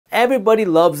Everybody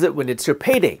loves it when it's your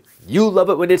payday. You love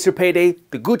it when it's your payday,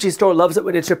 the Gucci store loves it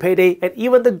when it's your payday, and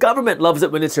even the government loves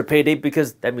it when it's your payday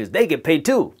because that means they get paid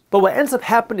too. But what ends up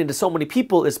happening to so many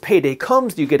people is payday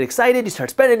comes, you get excited, you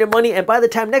start spending your money, and by the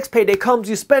time next payday comes,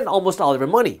 you spend almost all of your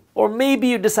money. Or maybe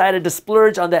you decided to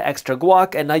splurge on that extra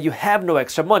guac and now you have no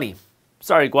extra money.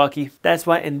 Sorry, guaci. That's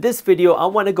why in this video, I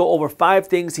want to go over 5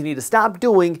 things you need to stop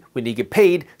doing when you get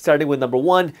paid, starting with number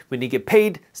 1, when you get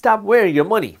paid, stop wearing your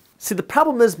money. See, the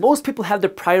problem is most people have their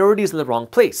priorities in the wrong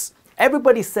place.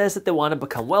 Everybody says that they want to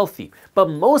become wealthy, but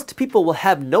most people will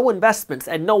have no investments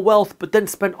and no wealth, but then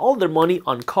spend all their money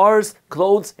on cars,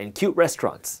 clothes, and cute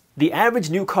restaurants. The average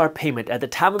new car payment at the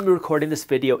time of me recording this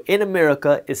video in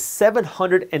America is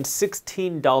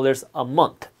 $716 a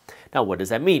month. Now, what does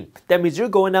that mean? That means you're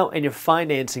going out and you're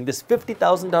financing this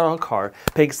 $50,000 car,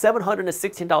 paying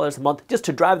 $716 a month just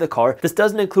to drive the car. This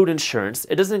doesn't include insurance,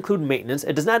 it doesn't include maintenance,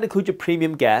 it does not include your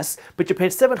premium gas, but you're paying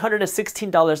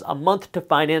 $716 a month to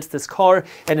finance this car,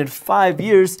 and in 5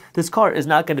 years, this car is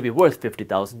not going to be worth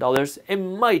 $50,000. It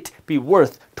might be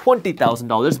worth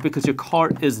 $20,000 because your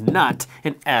car is not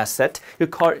an asset. Your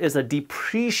car is a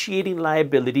depreciating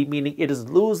liability, meaning it is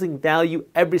losing value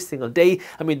every single day.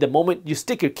 I mean, the moment you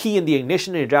stick your key in the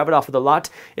ignition and you drive it off of the lot,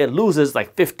 it loses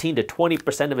like 15 to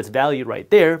 20% of its value right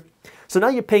there. So now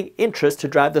you're paying interest to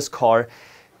drive this car,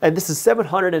 and this is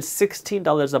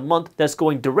 $716 a month that's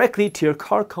going directly to your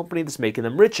car company that's making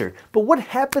them richer. But what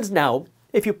happens now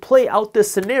if you play out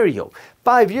this scenario?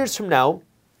 5 years from now,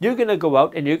 you're going to go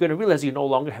out and you're going to realize you no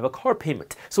longer have a car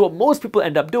payment. So what most people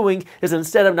end up doing is,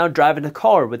 instead of now driving a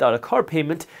car without a car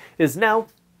payment, is now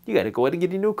you got to go out and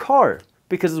get a new car,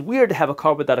 because it's weird to have a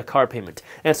car without a car payment.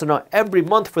 And so now every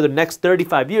month for the next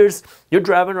 35 years, you're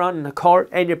driving around in a car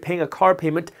and you're paying a car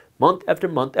payment month after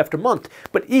month after month.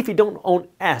 But if you don't own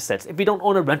assets, if you don't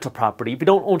own a rental property, if you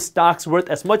don't own stocks worth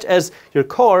as much as your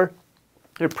car,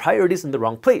 your priorities in the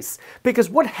wrong place. Because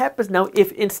what happens now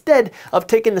if, instead of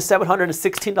taking the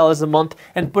 $716 a month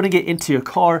and putting it into your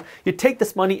car, you take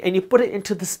this money and you put it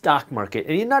into the stock market,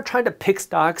 and you're not trying to pick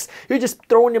stocks, you're just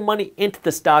throwing your money into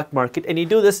the stock market, and you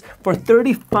do this for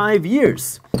 35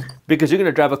 years. Because you're going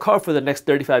to drive a car for the next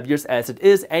 35 years as it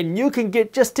is, and you can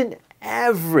get just an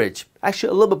average, actually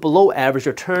a little bit below average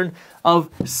return of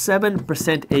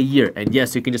 7% a year. And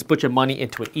yes, you can just put your money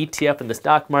into an ETF in the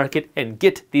stock market and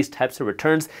get these types of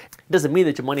returns. It doesn't mean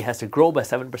that your money has to grow by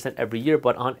 7% every year,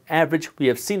 but on average, we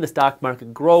have seen the stock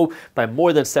market grow by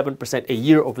more than 7% a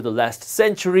year over the last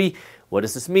century. What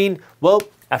does this mean? Well,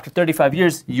 after 35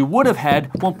 years, you would have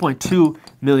had $1.2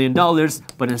 million,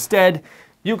 but instead,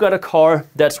 you got a car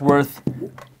that's worth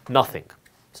nothing.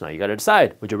 So now you got to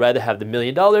decide, would you rather have the $1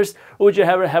 million, or would you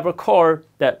rather have a car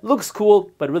that looks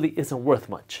cool but really isn't worth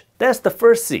much? That's the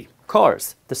first C,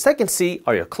 cars. The second C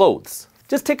are your clothes.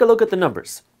 Just take a look at the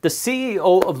numbers. The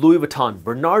CEO of Louis Vuitton,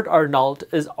 Bernard Arnault,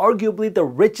 is arguably the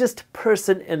richest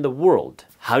person in the world.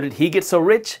 How did he get so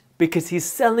rich? Because he's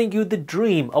selling you the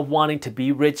dream of wanting to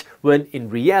be rich, when in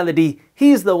reality,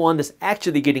 he's the one that's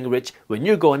actually getting rich when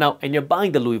you're going out and you're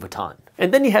buying the Louis Vuitton.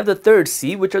 And then you have the third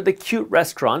C, which are the cute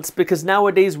restaurants, because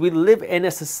nowadays we live in a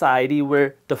society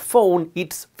where the phone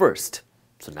eats first.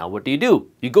 So now what do?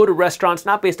 You go to restaurants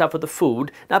not based off of the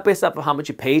food, not based off of how much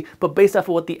you pay, but based off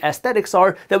of what the aesthetics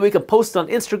are that we can post on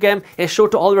Instagram and show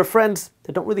to all of our friends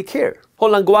that don't really care.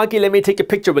 Hold on, Guaki, let me take a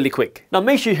picture really quick. Now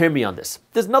make sure you hear me on this.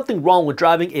 There's nothing wrong with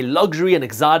driving a luxury and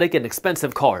exotic and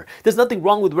expensive car. There's nothing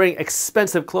wrong with wearing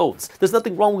expensive clothes. There's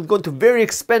nothing wrong with going to very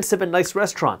expensive and nice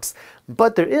restaurants.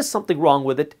 But there is something wrong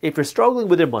with it if you're struggling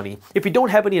with your money, if you don't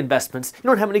have any investments, you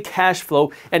don't have any cash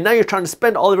flow, and now you're trying to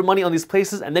spend all of your money on these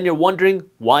places, and then you're wondering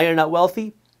why you're not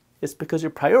wealthy. It's because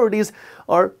your priorities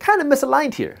are kind of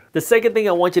misaligned here. The second thing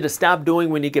I want you to stop doing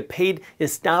when you get paid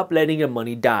is stop letting your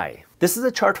money die. This is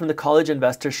a chart from the College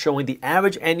Investor showing the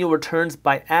average annual returns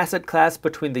by asset class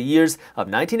between the years of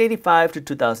 1985 to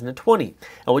 2020.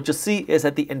 And what you'll see is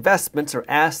that the investments or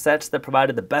assets that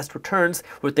provided the best returns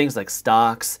were things like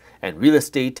stocks and real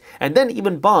estate, and then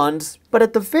even bonds. But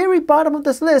at the very bottom of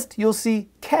this list, you'll see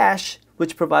cash,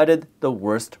 which provided the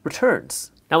worst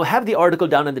returns. Now I have the article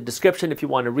down in the description if you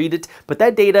want to read it, but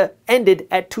that data ended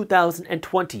at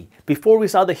 2020, before we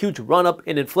saw the huge run-up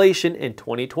in inflation in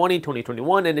 2020,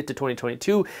 2021, and into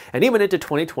 2022, and even into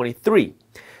 2023.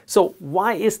 So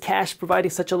why is cash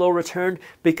providing such a low return?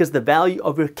 Because the value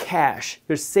of your cash,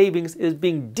 your savings, is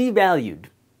being devalued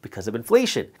because of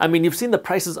inflation. I mean, you've seen the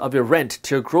prices of your rent,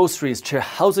 to your groceries, to your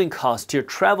housing costs, to your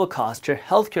travel costs, to your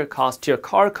healthcare costs, to your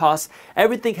car costs.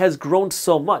 Everything has grown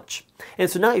so much. And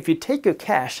so now if you take your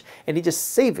cash and you just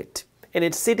save it, and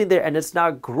it's sitting there and it's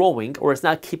not growing, or it's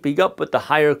not keeping up with the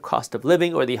higher cost of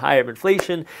living or the higher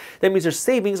inflation, that means your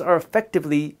savings are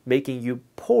effectively making you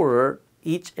poorer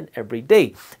each and every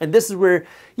day. And this is where,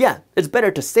 yeah, it's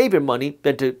better to save your money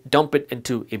than to dump it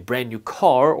into a brand new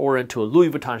car or into a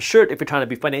Louis Vuitton shirt if you're trying to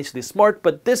be financially smart.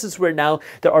 But this is where now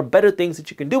there are better things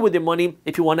that you can do with your money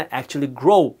if you want to actually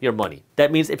grow your money.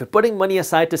 That means if you're putting money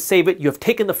aside to save it, you have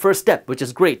taken the first step, which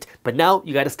is great. But now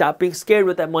you got to stop being scared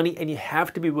with that money, and you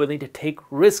have to be willing to take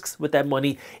risks with that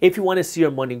money if you want to see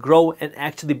your money grow and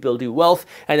actually build you wealth.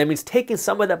 And that means taking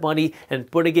some of that money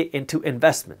and putting it into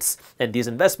investments. And these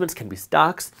investments can be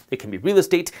stocks, it can be real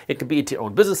estate, it can be into your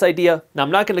own business idea. Now,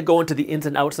 I'm not going to go into the ins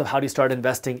and outs of how to start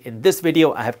investing in this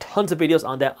video. I have tons of videos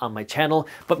on that on my channel,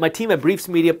 but my team at Briefs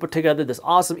Media put together this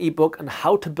awesome ebook on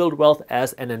how to build wealth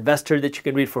as an investor that you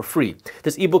can read for free.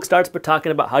 This ebook starts by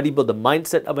talking about how do you build the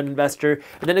mindset of an investor,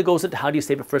 and then it goes into how do you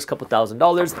save the first couple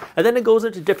 $1,000s, and then it goes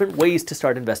into different ways to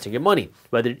start investing your money.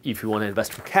 Whether if you want to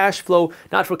invest for cash flow,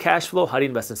 not for cash flow, how do you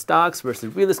invest in stocks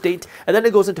versus real estate, and then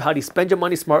it goes into how do you spend your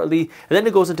money smartly, and then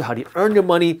it goes into how do you earn your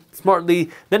money smartly,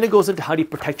 then it goes into how do you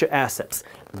protect your assets.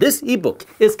 This ebook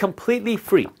is completely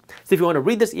free. So if you want to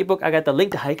read this ebook, I got the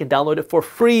link to how you can download it for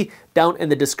free down in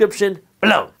the description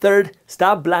below. Third,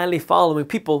 stop blindly following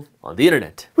people on the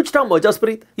internet. What you talking about,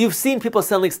 Jaspreet? You've seen people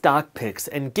selling stock picks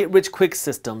and get rich quick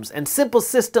systems and simple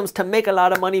systems to make a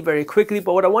lot of money very quickly,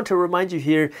 but what I want to remind you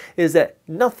here is that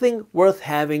nothing worth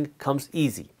having comes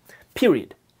easy.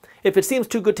 Period. If it seems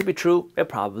too good to be true, it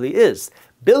probably is.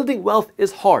 Building wealth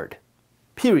is hard.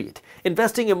 Period.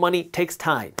 Investing your money takes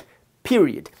time.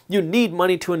 Period. You need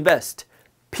money to invest.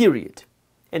 Period.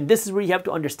 And this is where you have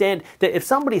to understand that if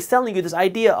somebody's selling you this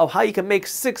idea of how you can make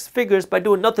 6 figures by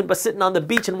doing nothing but sitting on the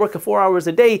beach and working 4 hours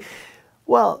a day,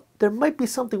 well, there might be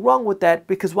something wrong with that,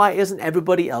 because why isn't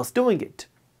everybody else doing it?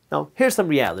 Now, here's some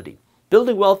reality.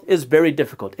 Building wealth is very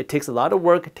difficult. It takes a lot of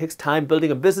work. It takes time.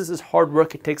 Building a business is hard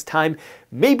work. It takes time.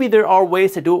 Maybe there are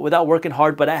ways to do it without working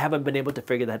hard, but I haven't been able to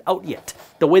figure that out yet.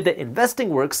 The way that investing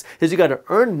works is you got to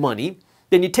earn money.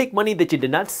 Then you take money that you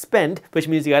did not spend, which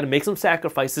means you got to make some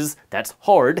sacrifices. That's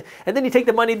hard. And then you take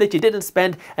the money that you didn't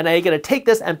spend, and now you got to take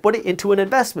this and put it into an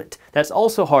investment. That's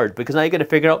also hard, because now you got to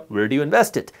figure out, where do you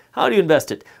invest it? How do you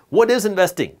invest it? What is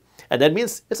investing? And that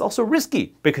means it's also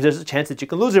risky, because there's a chance that you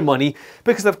can lose your money,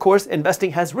 because of course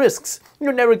investing has risks.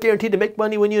 You're never guaranteed to make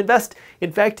money when you invest.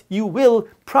 In fact, you will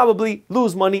probably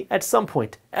lose money at some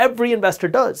point. Every investor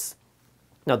does.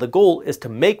 Now, the goal is to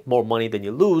make more money than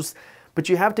you lose, but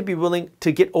you have to be willing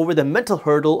to get over the mental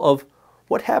hurdle of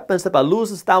what happens if I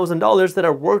lose $1,000 that I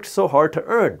worked so hard to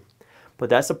earn. But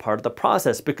that's a part of the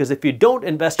process, because if you don't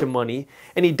invest your money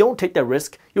and you don't take that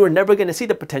risk, you are never going to see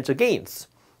the potential gains.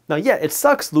 Now, yeah, it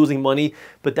sucks losing money,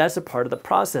 but that's a part of the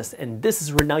process. And this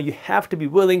is where now you have to be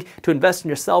willing to invest in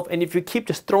yourself. And if you keep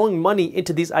just throwing money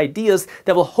into these ideas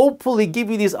that will hopefully give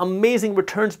you these amazing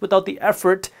returns without the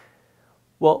effort,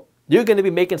 well, you're going to be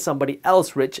making somebody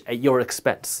else rich at your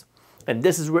expense. And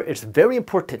this is where it's very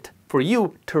important for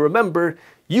you to remember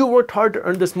you worked hard to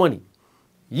earn this money.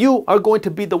 You are going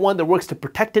to be the one that works to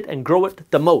protect it and grow it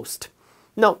the most.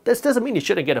 Now, this doesn't mean you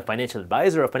shouldn't get a financial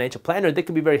advisor or a financial planner. They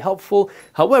can be very helpful.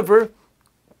 However,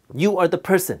 you are the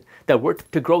person that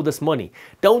worked to grow this money.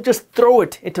 Don't just throw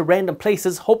it into random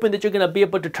places hoping that you're going to be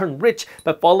able to turn rich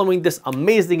by following this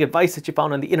amazing advice that you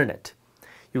found on the internet.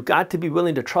 You got to be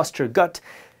willing to trust your gut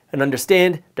and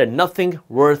understand that nothing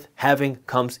worth having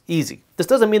comes easy. This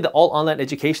doesn't mean that all online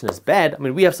education is bad. I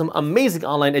mean, we have some amazing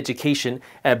online education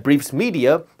at Briefs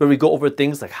Media where we go over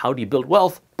things like how do you build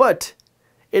wealth, but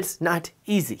it's not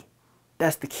easy.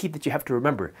 That's the key that you have to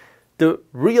remember. The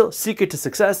real secret to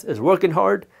success is working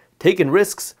hard, taking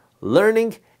risks,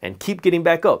 learning, and keep getting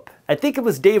back up. I think it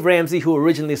was Dave Ramsey who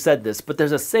originally said this, but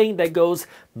there's a saying that goes,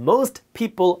 most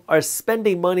people are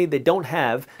spending money they don't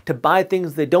have to buy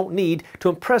things they don't need to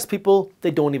impress people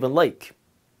they don't even like.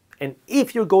 And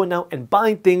if you're going out and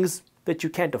buying things that you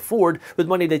can't afford with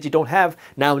money that you don't have,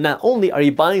 now not only are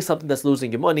you buying something that's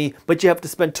losing your money, but you have to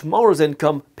spend tomorrow's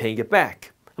income paying it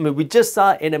back. I mean, we just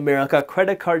saw in America,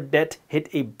 credit card debt hit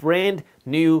a brand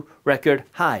new record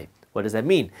high. What does that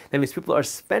mean? That means people are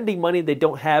spending money they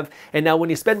don't have. And now when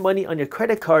you spend money on your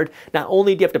credit card, not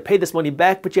only do you have to pay this money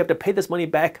back, but you have to pay this money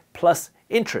back plus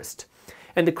interest.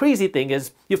 And the crazy thing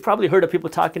is, you've probably heard of people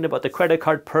talking about the credit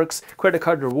card perks, credit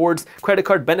card rewards, credit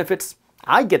card benefits.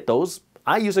 I get those.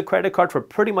 I use a credit card for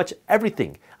pretty much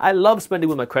everything. I love spending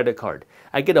with my credit card.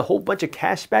 I get a whole bunch of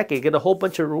cash back, I get a whole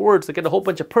bunch of rewards, I get a whole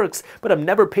bunch of perks, but I've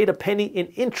never paid a penny in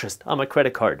interest on my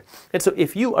credit card. And so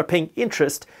if you are paying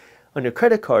interest on your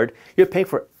credit card, you're paying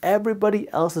for everybody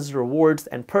else's rewards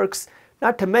and perks,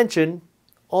 not to mention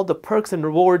all the perks and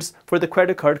rewards for the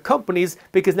credit card companies,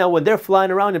 because now when they're flying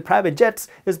around in private jets,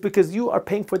 it's because you are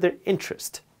paying for their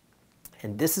interest.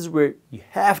 And this is where you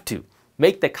have to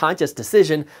make the conscious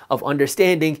decision of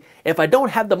understanding, if I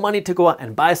don't have the money to go out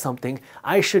and buy something,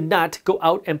 I should not go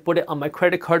out and put it on my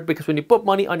credit card, because when you put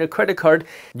money on your credit card,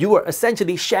 you are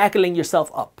essentially shackling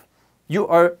yourself up. You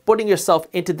are putting yourself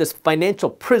into this financial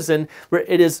prison where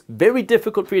it is very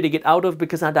difficult for you to get out of,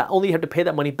 because not only you have to pay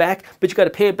that money back, but you got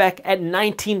to pay it back at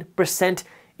 19%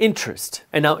 interest.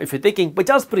 And now if you're thinking, but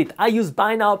Jaspreet, I use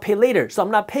buy now, pay later, so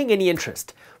I'm not paying any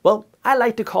interest. Well, I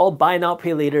like to call buy now,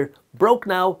 pay later broke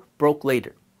now, broke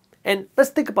later. And let's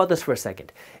think about this for a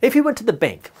second. If you went to the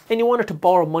bank and you wanted to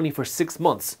borrow money for 6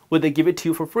 months, would they give it to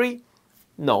you for free?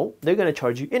 No, they're going to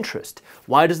charge you interest.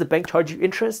 Why does the bank charge you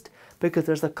interest? Because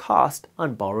there's a cost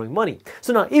on borrowing money.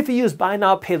 So now if you use buy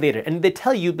now, pay later, and they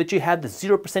tell you that you have the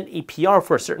 0% APR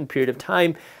for a certain period of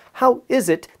time, how is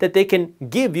it that they can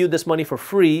give you this money for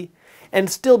free and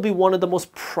still be one of the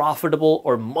most profitable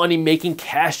or money-making,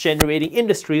 cash-generating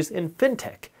industries in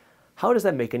fintech? How does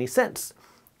that make any sense?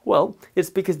 Well,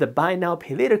 it's because the buy now,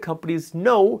 pay later companies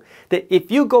know that if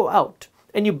you go out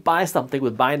and you buy something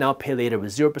with buy now, pay later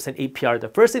with 0% APR, the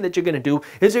first thing that you're going to do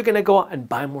is you're going to go out and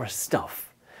buy more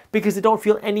stuff, because they don't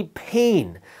feel any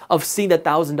pain of seeing that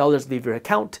 $1,000 leave your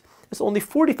account. It's only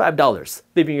 $45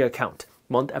 leaving your account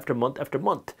month after month after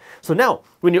month. So now,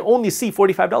 when you only see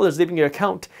 $45 leaving your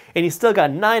account and you still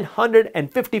got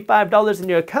 $955 in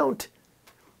your account,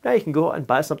 now you can go out and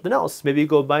buy something else. Maybe you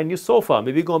go buy a new sofa,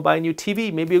 maybe you go and buy a new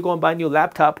TV, maybe you go and buy a new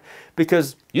laptop,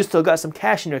 because you still got some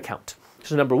cash in your account.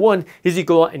 So number one is you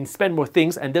go out and spend more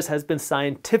things, and this has been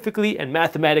scientifically and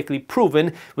mathematically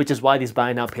proven, which is why these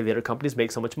buy now, pay later companies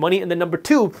make so much money. And then number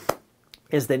two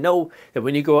is they know that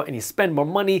when you go out and you spend more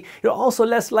money, you're also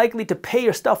less likely to pay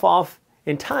your stuff off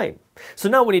in time. So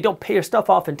now when you don't pay your stuff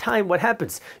off in time, what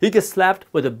happens? You get slapped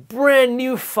with a brand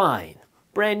new fine,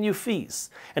 brand new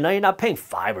fees. And now you're not paying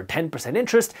 5 or 10%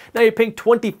 interest. Now you're paying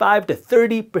 25 to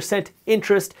 30%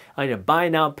 interest on your buy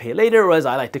now, pay later, or as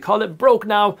I like to call it, broke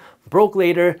now, broke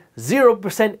later, 0%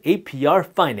 APR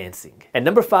financing. And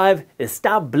number 5 is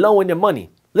stop blowing your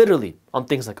money, literally, on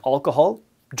things like alcohol,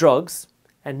 drugs,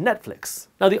 and Netflix.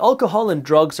 Now the alcohol and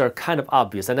drugs are kind of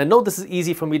obvious, and I know this is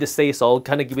easy for me to say, so I'll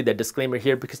kind of give you that disclaimer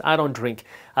here, because I don't drink,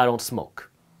 I don't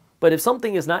smoke. But if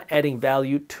something is not adding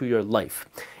value to your life,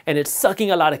 and it's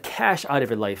sucking a lot of cash out of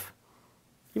your life,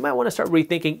 you might want to start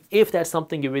rethinking if that's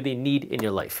something you really need in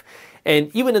your life.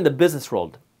 And even in the business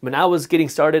world, when I was getting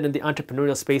started in the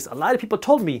entrepreneurial space, a lot of people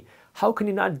told me, how can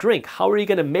you not drink? How are you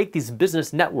going to make these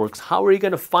business networks? How are you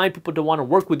going to find people to want to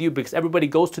work with you, because everybody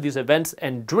goes to these events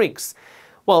and drinks?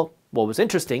 Well, what was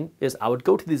interesting is I would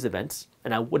go to these events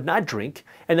and I would not drink,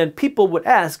 and then people would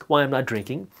ask why I'm not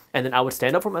drinking, and then I would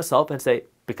stand up for myself and say,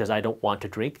 because I don't want to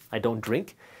drink, I don't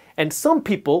drink. And some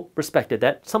people respected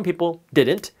that, some people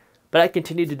didn't, but I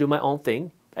continued to do my own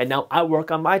thing, and now I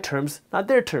work on my terms, not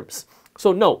their terms.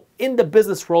 So no, in the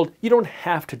business world, you don't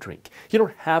have to drink, you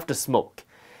don't have to smoke.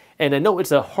 And I know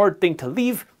it's a hard thing to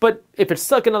leave, but if it's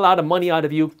sucking a lot of money out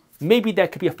of you, maybe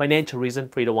that could be a financial reason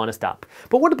for you to want to stop.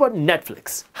 But what about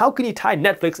Netflix? How can you tie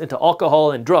Netflix into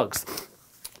alcohol and drugs?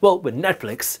 Well, with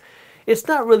Netflix, it's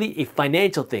not really a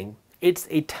financial thing, it's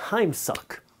a time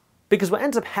suck. Because what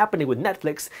ends up happening with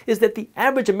Netflix is that the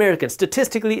average American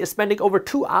statistically is spending over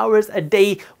 2 hours a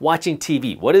day watching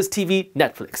TV. What is TV?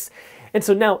 Netflix. And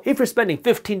so now if you're spending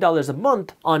 $15 a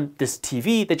month on this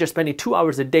TV that you're spending 2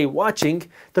 hours a day watching,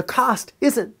 the cost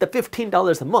isn't the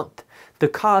 $15 a month. The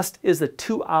cost is the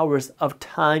 2 hours of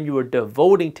time you are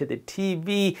devoting to the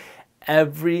TV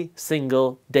every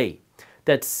single day.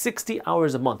 That's 60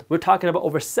 hours a month. We're talking about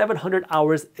over 700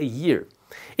 hours a year.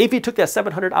 If you took that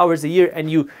 700 hours a year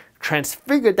and you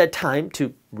transfigured that time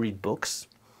to read books,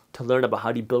 to learn about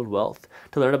how do you build wealth,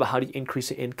 to learn about how do you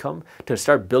increase your income, to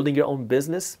start building your own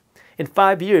business, in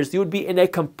 5 years, you would be in a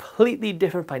completely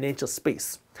different financial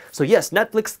space. So yes,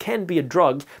 Netflix can be a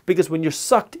drug, because when you're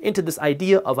sucked into this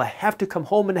idea of I have to come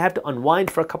home and I have to unwind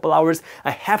for a couple hours,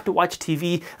 I have to watch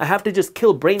TV, I have to just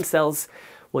kill brain cells,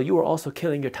 well, you are also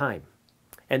killing your time.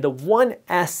 And the one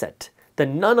asset that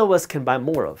none of us can buy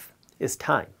more of is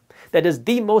time. That is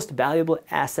the most valuable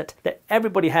asset that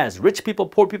everybody has. Rich people,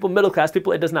 poor people, middle class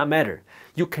people, it does not matter.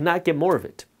 You cannot get more of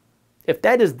it. If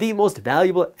that is the most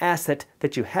valuable asset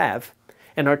that you have,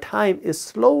 and our time is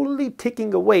slowly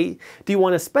ticking away, do you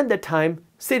want to spend that time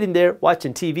sitting there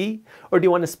watching TV, or do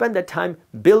you want to spend that time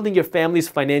building your family's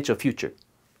financial future?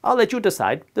 I'll let you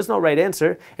decide. There's no right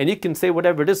answer, and you can say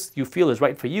whatever it is you feel is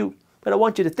right for you. But I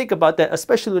want you to think about that,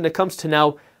 especially when it comes to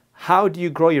now, how do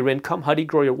you grow your income? How do you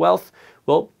grow your wealth?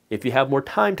 Well, if you have more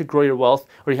time to grow your wealth,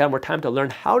 or you have more time to learn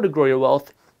how to grow your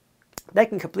wealth, that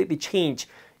can completely change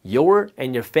your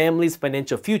and your family's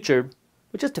financial future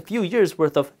with just a few years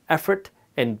worth of effort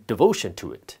and devotion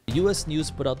to it. US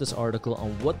News put out this article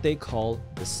on what they call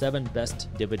the 7 best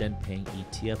dividend-paying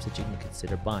ETFs that you can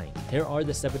consider buying. Here are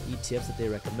the 7 ETFs that they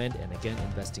recommend, and again,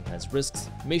 investing has risks.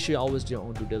 Make sure you always do your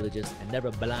own due diligence and never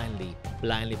blindly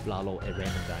follow a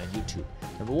random guy on YouTube.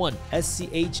 Number 1,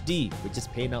 SCHD, which is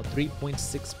paying out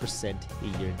 3.6%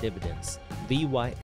 a year in dividends.